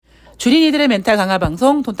주린이들의 멘탈 강화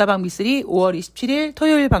방송 돈다방 미쓰리 5월 27일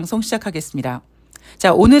토요일 방송 시작하겠습니다.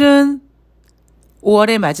 자, 오늘은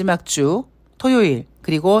 5월의 마지막 주 토요일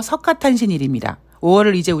그리고 석가탄신일입니다.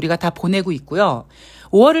 5월을 이제 우리가 다 보내고 있고요.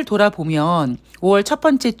 5월을 돌아보면 5월 첫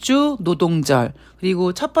번째 주 노동절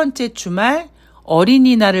그리고 첫 번째 주말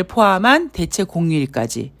어린이날을 포함한 대체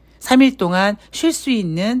공휴일까지 3일 동안 쉴 수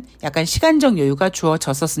있는 약간 시간적 여유가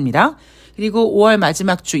주어졌었습니다. 그리고 5월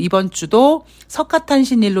마지막 주 이번 주도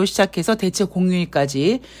석가탄신일로 시작해서 대체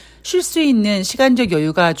공휴일까지 쉴 수 있는 시간적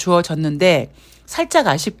여유가 주어졌는데 살짝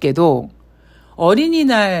아쉽게도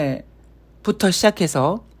어린이날부터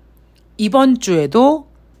시작해서 이번 주에도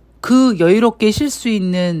그 여유롭게 쉴 수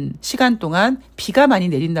있는 시간 동안 비가 많이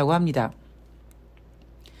내린다고 합니다.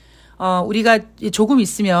 우리가 조금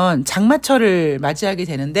있으면 장마철을 맞이하게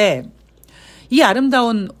되는데 이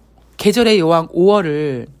아름다운 계절의 여왕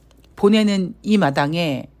 5월을 보내는 이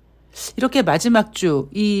마당에 이렇게 마지막 주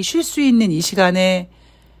이 쉴 수 있는 이 시간에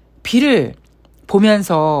비를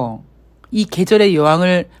보면서 이 계절의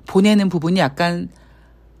여왕을 보내는 부분이 약간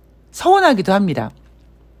서운하기도 합니다.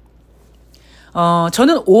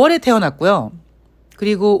 저는 5월에 태어났고요.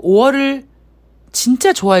 그리고 5월을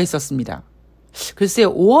진짜 좋아했었습니다.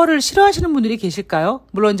 글쎄요, 5월을 싫어하시는 분들이 계실까요?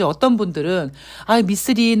 물론 이제 어떤 분들은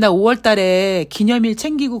미쓰리 나 5월 달에 기념일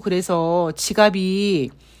챙기고 그래서 지갑이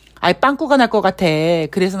빵꾸가 날 것 같아.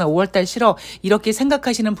 그래서 나 5월 달 싫어. 이렇게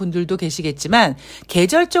생각하시는 분들도 계시겠지만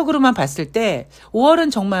계절적으로만 봤을 때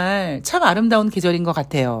 5월은 정말 참 아름다운 계절인 것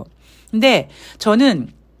같아요. 근데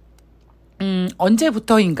저는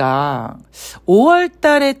언제부터인가 5월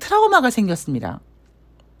달에 트라우마가 생겼습니다.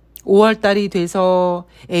 5월 달이 돼서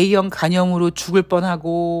A형 간염으로 죽을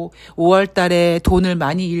뻔하고 5월 달에 돈을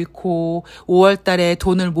많이 잃고 5월 달에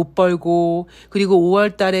돈을 못 벌고 그리고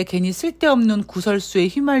 5월 달에 괜히 쓸데없는 구설수에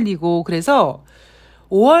휘말리고 그래서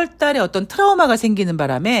 5월 달에 어떤 트라우마가 생기는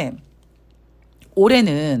바람에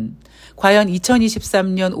올해는 과연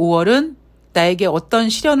 2023년 5월은 나에게 어떤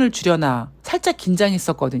시련을 주려나 살짝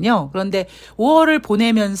긴장했었거든요. 그런데 5월을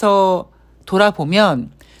보내면서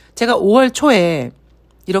돌아보면 제가 5월 초에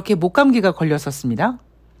이렇게 목감기가 걸렸었습니다.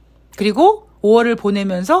 그리고 5월을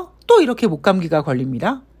보내면서 또 이렇게 목감기가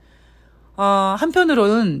걸립니다.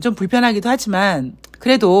 한편으로는 좀 불편하기도 하지만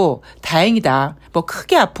그래도 다행이다. 뭐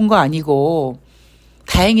크게 아픈 거 아니고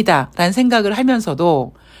다행이다 라는 생각을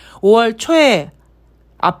하면서도 5월 초에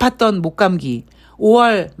아팠던 목감기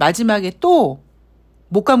 5월 마지막에 또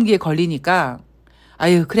목감기에 걸리니까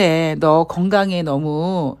그래 너 건강에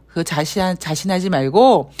너무 자신하지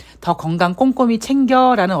말고 더 건강 꼼꼼히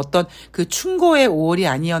챙겨라는 어떤 그 충고의 5월이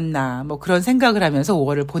아니었나 뭐 그런 생각을 하면서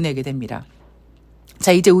 5월을 보내게 됩니다.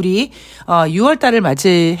 자, 이제 우리 6월 달을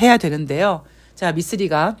맞이해야 되는데요. 자,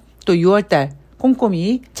 미쓰리가 또 6월 달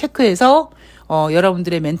꼼꼼히 체크해서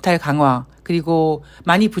여러분들의 멘탈 강화 그리고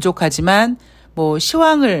많이 부족하지만 뭐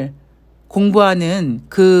시황을 공부하는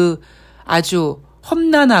그 아주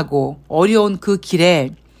험난하고 어려운 그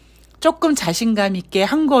길에 조금 자신감 있게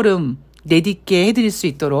한 걸음 내딛게 해드릴 수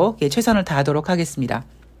있도록 최선을 다하도록 하겠습니다.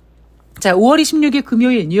 자, 5월 26일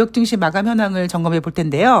금요일 뉴욕증시 마감 현황을 점검해 볼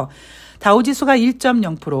텐데요. 다우지수가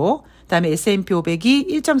 1.0%, 그다음에 S&P 500이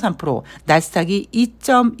 1.3%, 나스닥이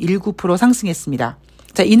 2.19% 상승했습니다.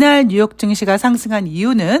 자, 이날 뉴욕 증시가 상승한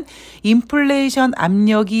이유는 인플레이션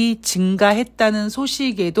압력이 증가했다는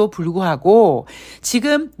소식에도 불구하고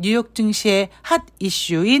지금 뉴욕 증시의 핫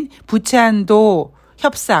이슈인 부채 한도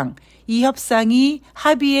협상, 이 협상이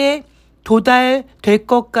합의에 도달될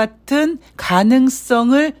것 같은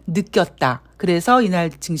가능성을 느꼈다. 그래서 이날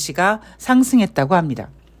증시가 상승했다고 합니다.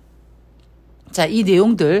 자, 이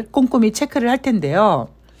내용들 꼼꼼히 체크를 할 텐데요.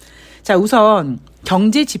 자, 우선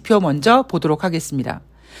경제지표 먼저 보도록 하겠습니다.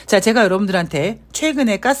 자, 제가 여러분들한테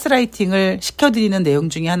최근에 가스라이팅을 시켜드리는 내용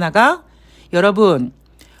중에 하나가 여러분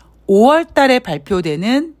 5월 달에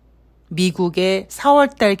발표되는 미국의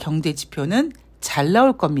 4월 달 경제지표는 잘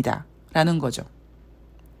나올 겁니다. 라는 거죠.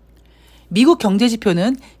 미국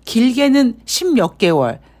경제지표는 길게는 10몇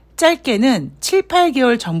개월, 짧게는 7,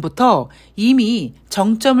 8개월 전부터 이미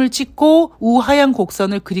정점을 찍고 우하향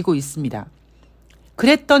곡선을 그리고 있습니다.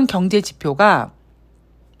 그랬던 경제지표가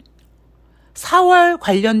 4월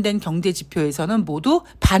관련된 경제지표에서는 모두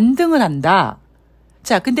반등을 한다.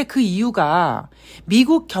 자, 근데 그 이유가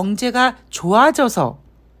미국 경제가 좋아져서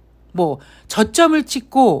저점을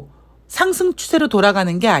찍고 상승 추세로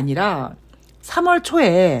돌아가는 게 아니라 3월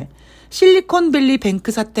초에 실리콘밸리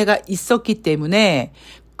뱅크 사태가 있었기 때문에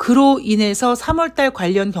그로 인해서 3월달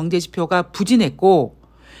관련 경제지표가 부진했고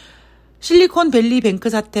실리콘밸리 뱅크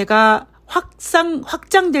사태가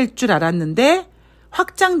확장될 줄 알았는데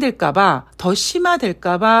확장될까봐 더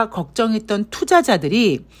심화될까봐 걱정했던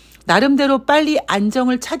투자자들이 나름대로 빨리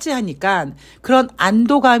안정을 차지하니까 그런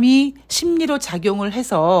안도감이 심리로 작용을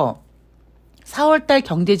해서 4월달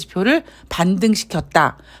경제지표를 반등시킬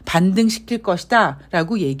것이다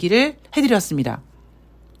라고 얘기를 해드렸습니다.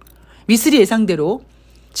 미쓰리 예상대로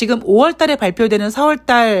지금 5월달에 발표되는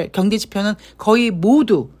 4월달 경제지표는 거의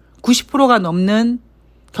모두 90%가 넘는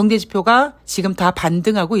경제지표가 지금 다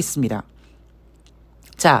반등하고 있습니다.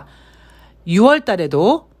 자,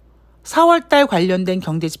 6월달에도 4월달 관련된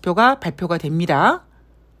경제지표가 발표가 됩니다.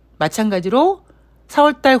 마찬가지로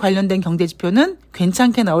 4월달 관련된 경제지표는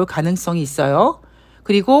괜찮게 나올 가능성이 있어요.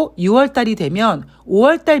 그리고 6월달이 되면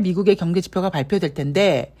 5월달 미국의 경제지표가 발표될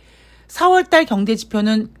텐데 4월달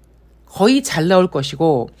경제지표는 거의 잘 나올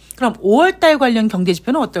것이고 그럼 5월달 관련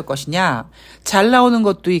경제지표는 어떨 것이냐. 잘 나오는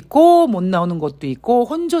것도 있고 못 나오는 것도 있고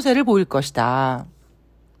혼조세를 보일 것이다.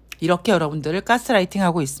 이렇게 여러분들을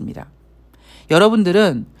가스라이팅하고 있습니다.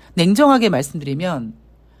 여러분들은 냉정하게 말씀드리면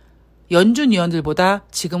연준 위원들보다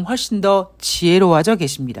지금 훨씬 더 지혜로워져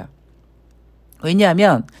계십니다.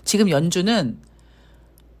 왜냐하면 지금 연준은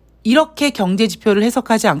이렇게 경제지표를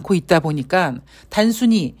해석하지 않고 있다 보니까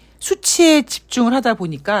단순히 수치에 집중을 하다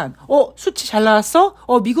보니까 수치 잘 나왔어?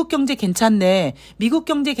 미국 경제 괜찮네. 미국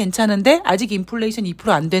경제 괜찮은데 아직 인플레이션 2%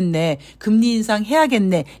 안 됐네. 금리 인상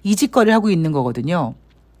해야겠네. 이 짓거리를 하고 있는 거거든요.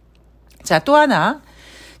 자, 또 하나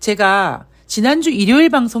제가 지난주 일요일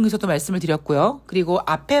방송에서도 말씀을 드렸고요. 그리고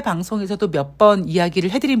앞에 방송에서도 몇 번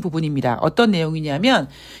이야기를 해드린 부분입니다. 어떤 내용이냐면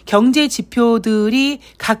경제 지표들이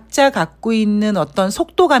각자 갖고 있는 어떤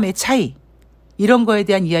속도감의 차이 이런 거에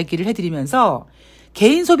대한 이야기를 해드리면서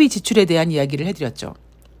개인 소비 지출에 대한 이야기를 해드렸죠.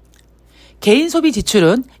 개인 소비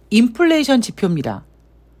지출은 인플레이션 지표입니다.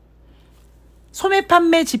 소매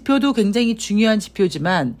판매 지표도 굉장히 중요한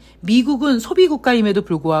지표지만 미국은 소비 국가임에도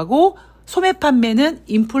불구하고 소매 판매는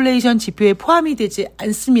인플레이션 지표에 포함이 되지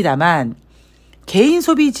않습니다만 개인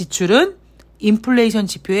소비 지출은 인플레이션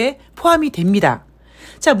지표에 포함이 됩니다.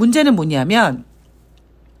 자, 문제는 뭐냐면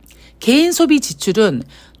개인 소비 지출은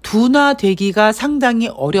둔화되기가 상당히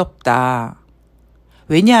어렵다.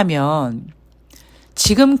 왜냐하면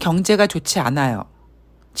지금 경제가 좋지 않아요.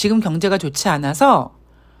 지금 경제가 좋지 않아서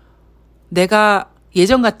내가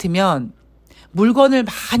예전 같으면 물건을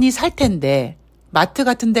많이 살 텐데 마트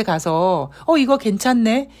같은 데 가서 이거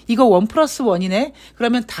괜찮네. 이거 1+1이네.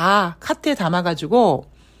 그러면 다 카트에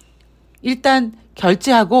담아가지고 일단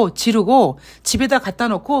결제하고 지르고 집에다 갖다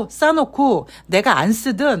놓고 싸놓고 내가 안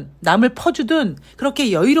쓰든 남을 퍼주든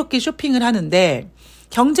그렇게 여유롭게 쇼핑을 하는데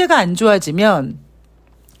경제가 안 좋아지면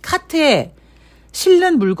카트에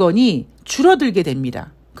실는 물건이 줄어들게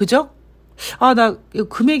됩니다. 그죠? 나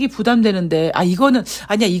금액이 부담되는데,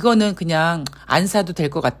 이거는 그냥 안 사도 될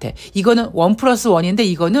것 같아. 이거는 1+1인데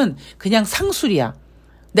이거는 그냥 상술이야.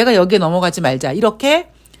 내가 여기에 넘어가지 말자. 이렇게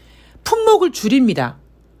품목을 줄입니다.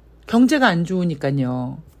 경제가 안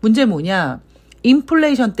좋으니까요. 문제 뭐냐?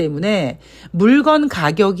 인플레이션 때문에 물건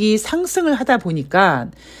가격이 상승을 하다 보니까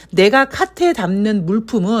내가 카트에 담는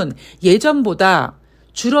물품은 예전보다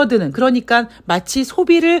줄어드는, 그러니까 마치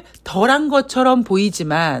소비를 덜한 것처럼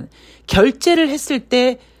보이지만 결제를 했을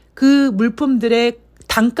때 그 물품들의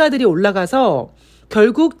단가들이 올라가서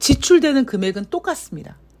결국 지출되는 금액은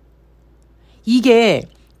똑같습니다. 이게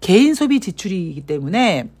개인 소비 지출이기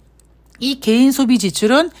때문에 이 개인 소비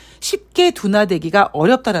지출은 쉽게 둔화되기가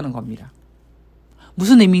어렵다라는 겁니다.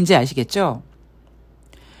 무슨 의미인지 아시겠죠?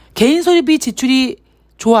 개인 소비 지출이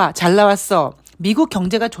좋아, 잘 나왔어. 미국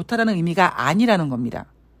경제가 좋다라는 의미가 아니라는 겁니다.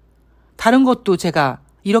 다른 것도 제가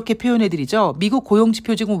이렇게 표현해드리죠. 미국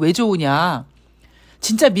고용지표 지금 왜 좋으냐?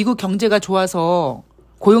 진짜 미국 경제가 좋아서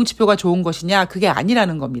고용지표가 좋은 것이냐? 그게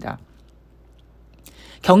아니라는 겁니다.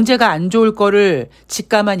 경제가 안 좋을 거를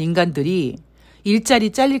직감한 인간들이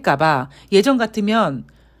일자리 잘릴까봐 예전 같으면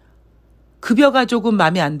급여가 조금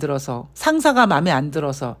마음에 안 들어서 상사가 마음에 안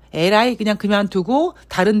들어서 에라이 그냥 그만두고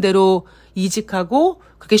다른 데로 이직하고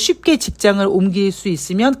그렇게 쉽게 직장을 옮길 수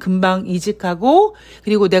있으면 금방 이직하고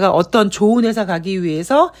그리고 내가 어떤 좋은 회사 가기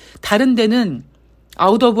위해서 다른 데는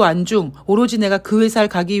아웃 오브 안중 오로지 내가 그 회사를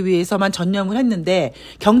가기 위해서만 전념을 했는데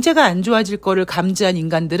경제가 안 좋아질 거를 감지한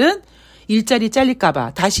인간들은 일자리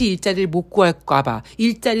잘릴까봐 다시 일자리를 못 구할까봐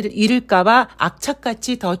일자리를 잃을까봐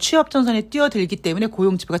악착같이 더 취업 전선에 뛰어들기 때문에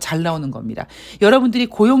고용지표가 잘 나오는 겁니다. 여러분들이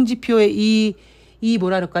고용지표의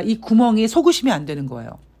이 구멍에 속으시면 안 되는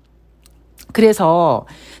거예요. 그래서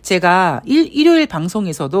제가 일요일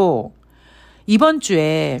방송에서도 이번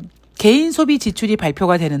주에 개인 소비 지출이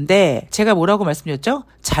발표가 되는데 제가 뭐라고 말씀드렸죠?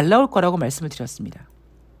 잘 나올 거라고 말씀을 드렸습니다.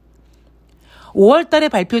 5월 달에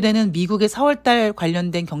발표되는 미국의 4월 달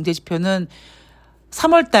관련된 경제 지표는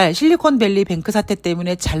 3월달 실리콘밸리 뱅크 사태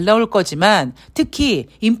때문에 잘 나올 거지만 특히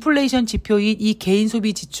인플레이션 지표인 이 개인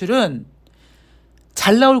소비 지출은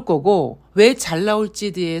잘 나올 거고 왜 잘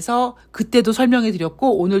나올지에 대해서 그때도 설명해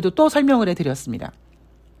드렸고 오늘도 또 설명을 해 드렸습니다.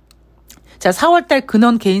 자, 4월달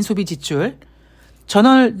근원 개인 소비 지출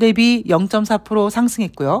전월 대비 0.4%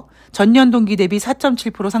 상승했고요. 전년 동기 대비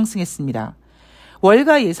 4.7% 상승했습니다.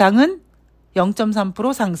 월가 예상은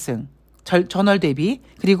 0.3% 상승, 전월 대비,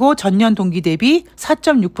 그리고 전년 동기 대비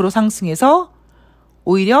 4.6% 상승해서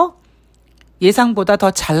오히려 예상보다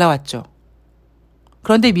더 잘 나왔죠.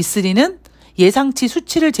 그런데 미쓰리는 예상치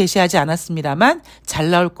수치를 제시하지 않았습니다만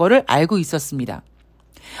잘 나올 거를 알고 있었습니다.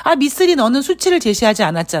 아, 미쓰리 너는 수치를 제시하지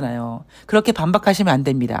않았잖아요. 그렇게 반박하시면 안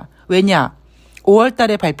됩니다. 왜냐? 5월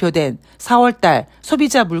달에 발표된 4월 달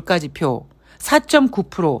소비자 물가 지표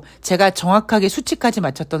 4.9% 제가 정확하게 수치까지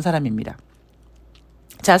맞췄던 사람입니다.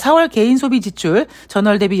 자, 4월 개인 소비 지출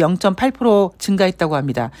전월 대비 0.8% 증가했다고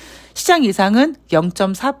합니다. 시장 예상은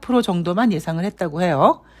 0.4% 정도만 예상을 했다고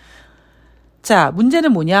해요. 자,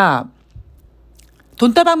 문제는 뭐냐?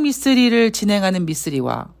 돈다방 미쓰리를 진행하는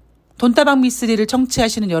미쓰리와 돈다방 미쓰리를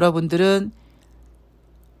청취하시는 여러분들은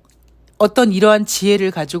어떤 이러한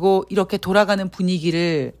지혜를 가지고 이렇게 돌아가는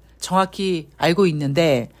분위기를 정확히 알고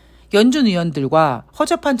있는데 연준 의원들과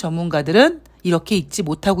허접한 전문가들은 이렇게 읽지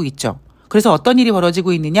못하고 있죠. 그래서 어떤 일이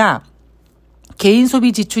벌어지고 있느냐? 개인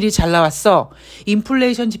소비 지출이 잘 나왔어.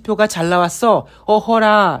 인플레이션 지표가 잘 나왔어.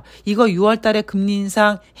 어허라. 이거 6월 달에 금리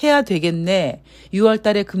인상 해야 되겠네. 6월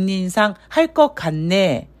달에 금리 인상 할 것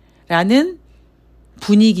같네. 라는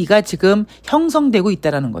분위기가 지금 형성되고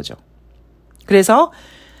있다는 거죠. 그래서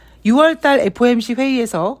 6월 달 FOMC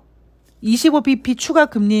회의에서 25bp 추가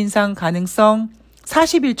금리 인상 가능성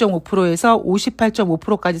 41.5%에서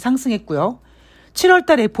 58.5%까지 상승했고요. 7월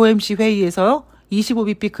달 FOMC 회의에서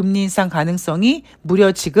 25bp 금리 인상 가능성이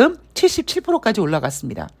무려 지금 77%까지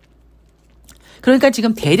올라갔습니다. 그러니까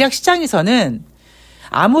지금 대략 시장에서는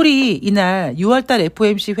아무리 이날 6월 달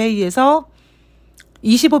FOMC 회의에서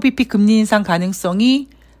 25bp 금리 인상 가능성이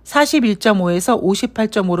 41.5에서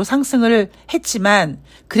 58.5로 상승을 했지만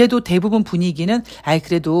그래도 대부분 분위기는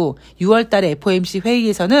그래도 6월 달에 FOMC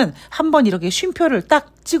회의에서는 한번 이렇게 쉼표를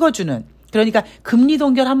딱 찍어주는, 그러니까 금리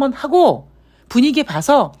동결 한번 하고 분위기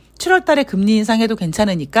봐서 7월 달에 금리 인상해도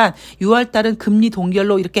괜찮으니까 6월 달은 금리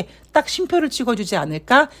동결로 이렇게 딱 쉼표를 찍어주지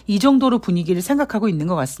않을까, 이 정도로 분위기를 생각하고 있는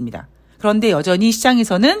것 같습니다. 그런데 여전히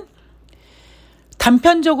시장에서는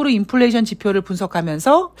단편적으로 인플레이션 지표를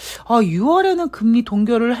분석하면서 6월에는 금리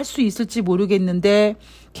동결을 할 수 있을지 모르겠는데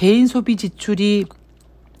개인 소비 지출이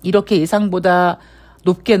이렇게 예상보다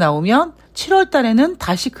높게 나오면 7월 달에는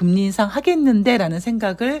다시 금리 인상하겠는데 라는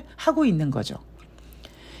생각을 하고 있는 거죠.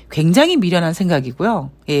 굉장히 미련한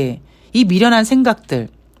생각이고요. 예, 이 미련한 생각들.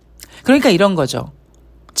 그러니까 이런 거죠.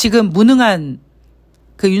 지금 무능한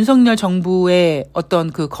그 윤석열 정부의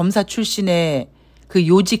어떤 그 검사 출신의 그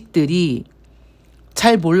요직들이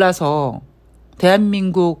잘 몰라서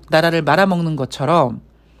대한민국 나라를 말아먹는 것처럼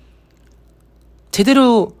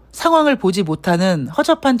제대로 상황을 보지 못하는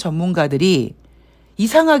허접한 전문가들이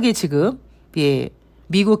이상하게 지금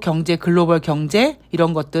미국 경제, 글로벌 경제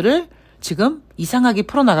이런 것들을 지금 이상하게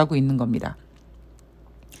풀어나가고 있는 겁니다.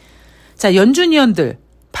 자, 연준 위원들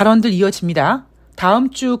발언들 이어집니다.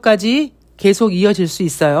 다음 주까지 계속 이어질 수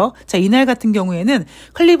있어요. 자, 이날 같은 경우에는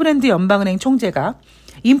클리브랜드 연방은행 총재가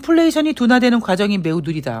인플레이션이 둔화되는 과정이 매우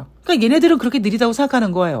느리다. 그러니까 얘네들은 그렇게 느리다고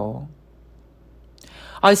생각하는 거예요.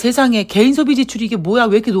 세상에 개인 소비 지출이 이게 뭐야,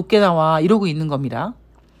 왜 이렇게 높게 나와, 이러고 있는 겁니다.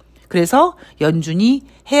 그래서 연준이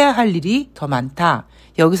해야 할 일이 더 많다.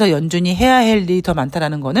 여기서 연준이 해야 할 일이 더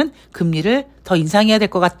많다라는 거는 금리를 더 인상해야 될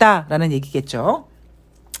것 같다라는 얘기겠죠.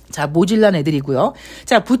 자, 모질란 애들이고요.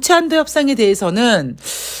 자, 부채 한도 협상에 대해서는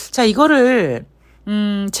자, 이거를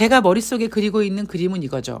제가 머릿속에 그리고 있는 그림은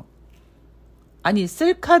이거죠. 아니,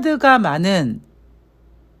 쓸 카드가 많은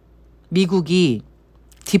미국이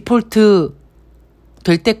디폴트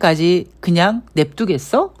될 때까지 그냥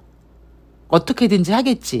냅두겠어? 어떻게든지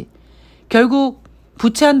하겠지. 결국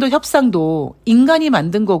부채 한도 협상도 인간이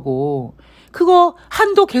만든 거고 그거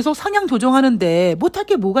한도 계속 상향 조정하는데 못할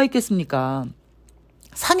게 뭐가 있겠습니까?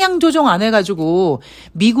 상향 조정 안 해가지고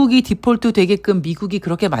미국이 디폴트 되게끔 미국이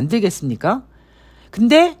그렇게 만들겠습니까?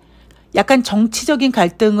 근데 약간 정치적인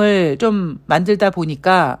갈등을 좀 만들다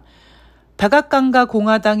보니까 백악관과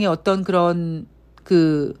공화당의 어떤 그런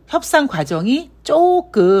그 협상 과정이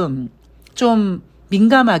조금 좀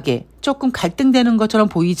민감하게 조금 갈등되는 것처럼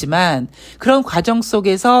보이지만 그런 과정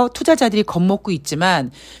속에서 투자자들이 겁먹고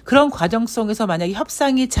있지만 그런 과정 속에서 만약에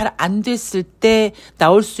협상이 잘 안 됐을 때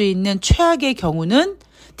나올 수 있는 최악의 경우는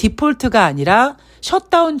디폴트가 아니라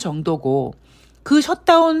셧다운 정도고 그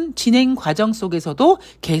셧다운 진행 과정 속에서도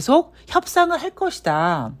계속 협상을 할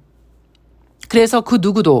것이다. 그래서 그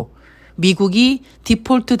누구도 미국이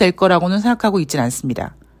디폴트 될 거라고는 생각하고 있지는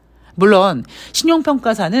않습니다. 물론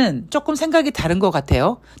신용평가사는 조금 생각이 다른 것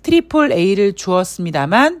같아요. 트리플 A를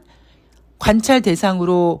주었습니다만 관찰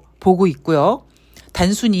대상으로 보고 있고요.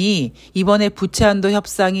 단순히 이번에 부채 한도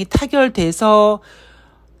협상이 타결돼서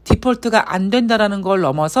디폴트가 안 된다라는 걸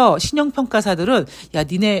넘어서 신용평가사들은 야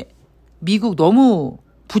니네 미국 너무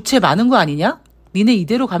부채 많은 거 아니냐? 니네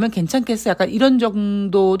이대로 가면 괜찮겠어? 약간 이런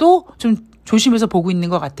정도도 좀 조심해서 보고 있는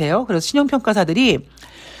것 같아요. 그래서 신용평가사들이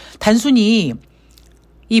단순히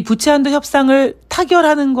이 부채 한도 협상을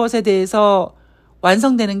타결하는 것에 대해서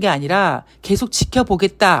완성되는 게 아니라 계속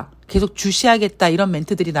지켜보겠다, 계속 주시하겠다 이런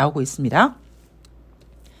멘트들이 나오고 있습니다.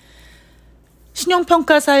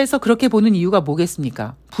 신용평가사에서 그렇게 보는 이유가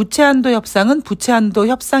뭐겠습니까? 부채 한도 협상은 부채 한도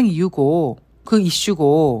협상 이유고 그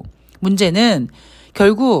이슈고 문제는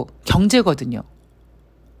결국 경제거든요.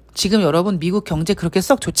 지금 여러분 미국 경제 그렇게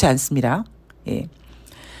썩 좋지 않습니다. 예.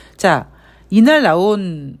 자, 이날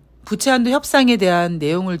나온 부채 한도 협상에 대한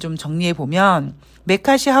내용을 좀 정리해 보면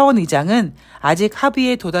메카시 하원 의장은 아직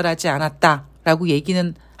합의에 도달하지 않았다라고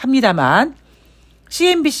얘기는 합니다만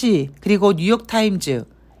CNBC 그리고 뉴욕타임즈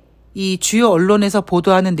이 주요 언론에서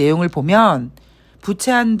보도하는 내용을 보면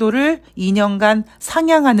부채 한도를 2년간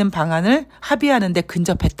상향하는 방안을 합의하는 데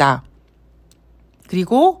근접했다.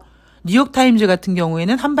 그리고 뉴욕타임즈 같은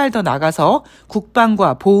경우에는 한 발 더 나가서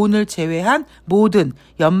국방과 보훈을 제외한 모든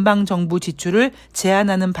연방정부 지출을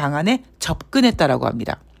제한하는 방안에 접근했다라고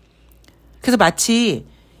합니다. 그래서 마치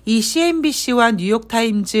이 CNBC와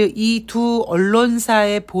뉴욕타임즈 이 두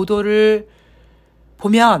언론사의 보도를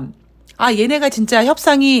보면 아 얘네가 진짜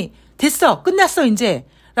협상이 됐어 끝났어 이제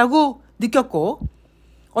라고 느꼈고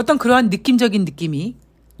어떤 그러한 느낌적인 느낌이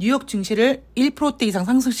뉴욕 증시를 1%대 이상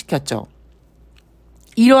상승시켰죠.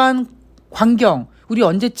 이러한 광경 우리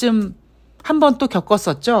언제쯤 한번 또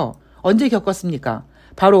겪었었죠? 언제 겪었습니까?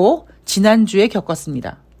 바로 지난주에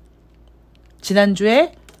겪었습니다.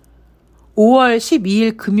 지난주에 5월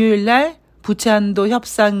 12일 금요일 날 부채 한도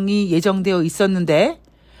협상이 예정되어 있었는데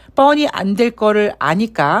뻔히 안 될 거를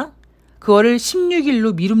아니까 그거를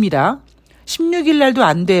 16일로 미룹니다. 16일 날도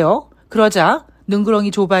안 돼요. 그러자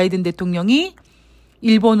능구렁이 조 바이든 대통령이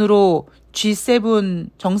일본으로 G7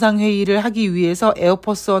 정상회의를 하기 위해서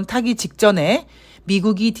에어포스원 타기 직전에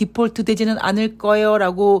미국이 디폴트 되지는 않을 거예요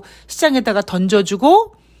라고 시장에다가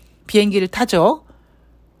던져주고 비행기를 타죠.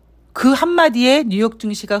 그 한마디에 뉴욕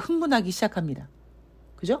증시가 흥분하기 시작합니다.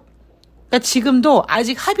 그죠? 그러니까 지금도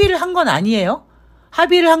아직 합의를 한 건 아니에요.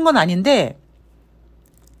 합의를 한 건 아닌데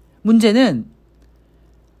문제는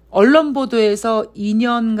언론 보도에서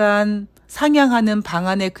 2년간 상향하는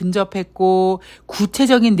방안에 근접했고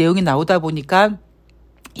구체적인 내용이 나오다 보니까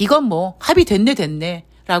이건 뭐 합의됐네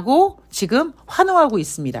라고 지금 환호하고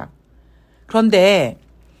있습니다. 그런데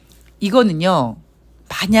이거는요.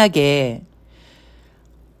 만약에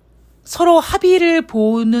서로 합의를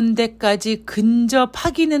보는 데까지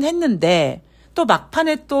근접하기는 했는데 또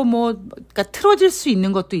막판에 또 그러니까 틀어질 수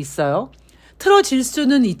있는 것도 있어요. 틀어질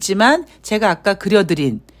수는 있지만 제가 아까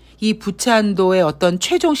그려드린 이 부채 한도의 어떤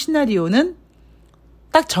최종 시나리오는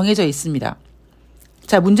딱 정해져 있습니다.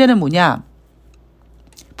 자, 문제는 뭐냐?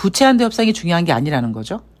 부채 한도 협상이 중요한 게 아니라는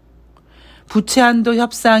거죠. 부채 한도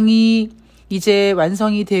협상이 이제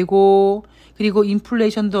완성이 되고 그리고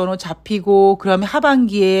인플레이션도 어느 잡히고 그러면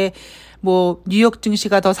하반기에 뉴욕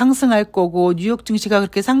증시가 더 상승할 거고 뉴욕 증시가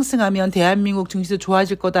그렇게 상승하면 대한민국 증시도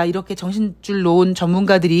좋아질 거다 이렇게 정신줄 놓은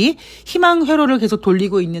전문가들이 희망 회로를 계속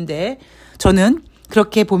돌리고 있는데 저는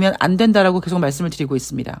그렇게 보면 안 된다라고 계속 말씀을 드리고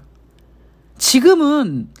있습니다.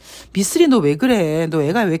 지금은 미쓰리 너 왜 그래? 너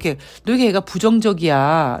애가 왜 이렇게 애가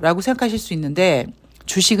부정적이야? 라고 생각하실 수 있는데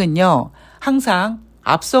주식은요. 항상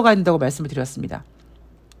앞서간다고 말씀을 드렸습니다.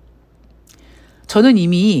 저는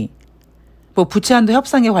이미 부채 한도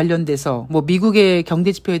협상에 관련돼서 미국의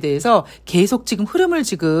경제 지표에 대해서 계속 지금 흐름을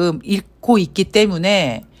지금 읽고 있기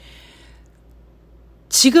때문에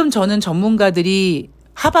지금 저는 전문가들이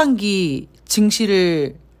하반기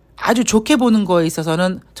증시를 아주 좋게 보는 거에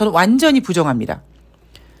있어서는 저는 완전히 부정합니다.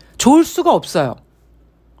 좋을 수가 없어요.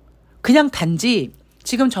 그냥 단지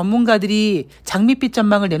지금 전문가들이 장밋빛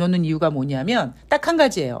전망을 내놓는 이유가 뭐냐면 딱 한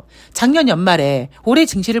가지예요. 작년 연말에 올해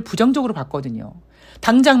증시를 부정적으로 봤거든요.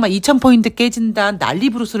 당장 2,000포인트 깨진다 난리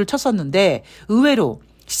부르스를 쳤었는데 의외로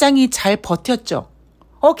시장이 잘 버텼죠.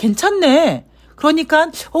 괜찮네. 그러니까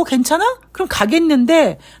괜찮아? 그럼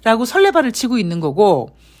가겠는데 라고 설레발을 치고 있는 거고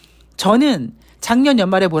저는 작년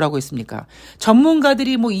연말에 뭐라고 했습니까?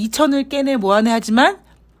 전문가들이 2,000을 깨네 뭐하네 하지만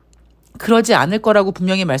그러지 않을 거라고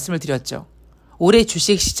분명히 말씀을 드렸죠. 올해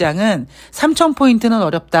주식시장은 3,000포인트는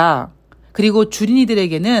어렵다. 그리고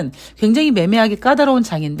주린이들에게는 굉장히 매매하기 까다로운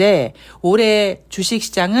장인데 올해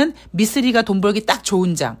주식시장은 미쓰리가 돈 벌기 딱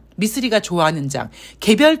좋은 장, 미쓰리가 좋아하는 장,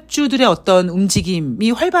 개별주들의 어떤 움직임이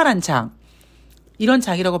활발한 장, 이런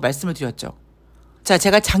장이라고 말씀을 드렸죠. 자,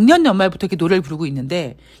 제가 작년 연말부터 이렇게 노래를 부르고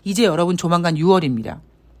있는데 이제 여러분 조만간 6월입니다.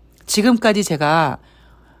 지금까지 제가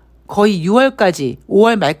거의 6월까지,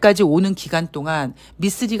 5월 말까지 오는 기간 동안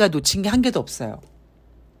미쓰리가 놓친 게 한 개도 없어요.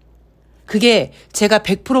 그게 제가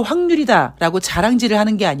 100% 확률이다라고 자랑질을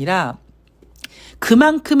하는 게 아니라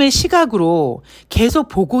그만큼의 시각으로 계속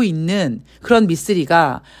보고 있는 그런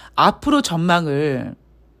미쓰리가 앞으로 전망을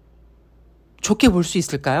좋게 볼 수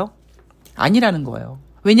있을까요? 아니라는 거예요.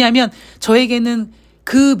 왜냐하면 저에게는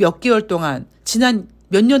그 몇 개월 동안, 지난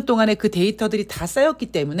몇 년 동안의 그 데이터들이 다 쌓였기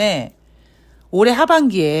때문에 올해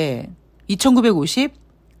하반기에 2950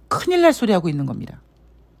 큰일 날 소리 하고 있는 겁니다.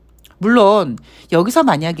 물론 여기서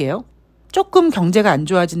만약에요. 조금 경제가 안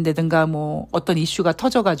좋아진다든가 뭐 어떤 이슈가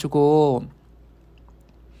터져가지고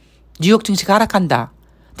뉴욕 증시가 하락한다.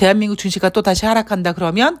 대한민국 증시가 또 다시 하락한다.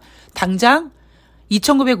 그러면 당장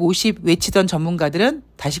 2950 외치던 전문가들은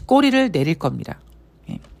다시 꼬리를 내릴 겁니다.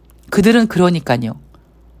 그들은 그러니까요.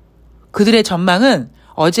 그들의 전망은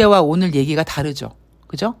어제와 오늘 얘기가 다르죠.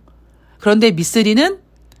 그죠? 그런데 미쓰리는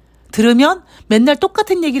들으면 맨날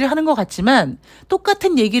똑같은 얘기를 하는 것 같지만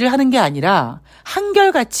똑같은 얘기를 하는 게 아니라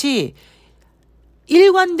한결같이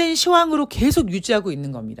일관된 시황으로 계속 유지하고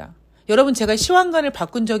있는 겁니다. 여러분 제가 시황관을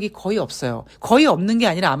바꾼 적이 거의 없어요. 거의 없는 게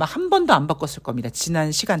아니라 아마 한 번도 안 바꿨을 겁니다.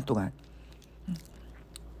 지난 시간 동안.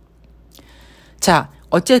 자,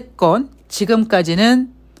 어쨌건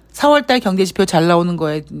지금까지는 4월달 경제지표 잘 나오는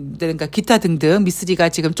거에 그러니까 기타 등등 미쓰리가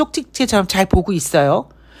지금 쪽집게처럼 잘 보고 있어요.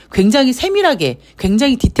 굉장히 세밀하게,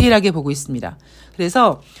 굉장히 디테일하게 보고 있습니다.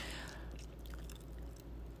 그래서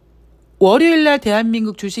월요일날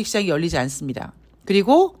대한민국 주식시장이 열리지 않습니다.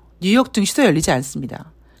 그리고 뉴욕 증시도 열리지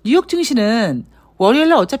않습니다. 뉴욕 증시는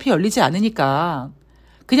월요일날 어차피 열리지 않으니까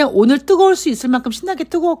그냥 오늘 뜨거울 수 있을 만큼 신나게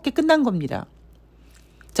뜨겁게 끝난 겁니다.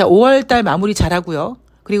 자, 5월달 마무리 잘하고요.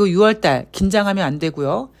 그리고 6월달 긴장하면 안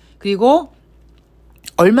되고요. 그리고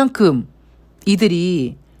얼만큼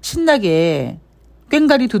이들이 신나게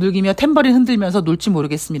꽹가리 두들기며 탬버린 흔들면서 놀지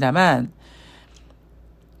모르겠습니다만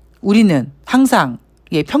우리는 항상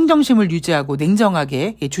평정심을 유지하고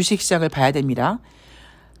냉정하게 주식시장을 봐야 됩니다.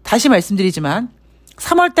 다시 말씀드리지만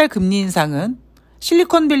 3월달 금리 인상은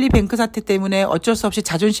실리콘밸리 뱅크 사태 때문에 어쩔 수 없이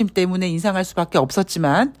자존심 때문에 인상할 수밖에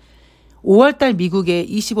없었지만 5월달 미국의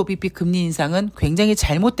 25bp 금리 인상은 굉장히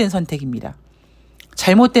잘못된 선택입니다.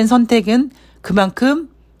 잘못된 선택은 그만큼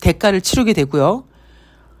대가를 치르게 되고요.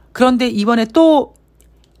 그런데 이번에 또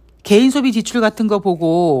개인 소비 지출 같은 거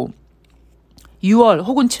보고 6월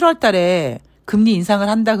혹은 7월 달에 금리 인상을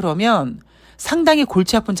한다 그러면 상당히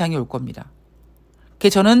골치 아픈 장이 올 겁니다.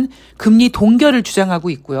 그래서 저는 금리 동결을 주장하고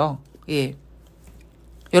있고요. 예.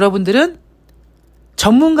 여러분들은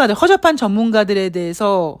전문가들, 허접한 전문가들에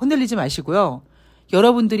대해서 흔들리지 마시고요.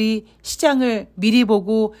 여러분들이 시장을 미리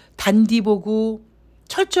보고 단디 보고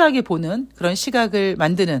철저하게 보는 그런 시각을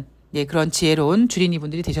만드는 그런 지혜로운 주린이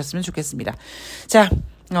분들이 되셨으면 좋겠습니다. 자,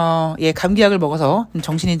 감기약을 먹어서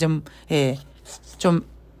정신이 좀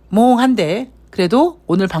몽한데 그래도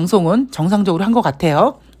오늘 방송은 정상적으로 한 것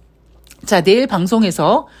같아요. 자, 내일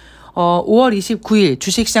방송에서 5월 29일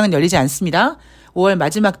주식시장은 열리지 않습니다. 5월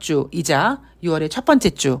마지막 주이자 6월의 첫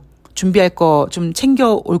번째 주 준비할 거 좀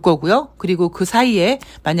챙겨 올 거고요. 그리고 그 사이에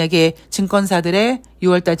만약에 증권사들의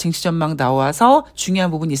 6월달 증시 전망 나와서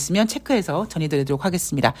중요한 부분이 있으면 체크해서 전해드리도록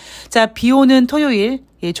하겠습니다. 자, 비 오는 토요일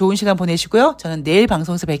좋은 시간 보내시고요. 저는 내일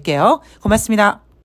방송에서 뵐게요. 고맙습니다.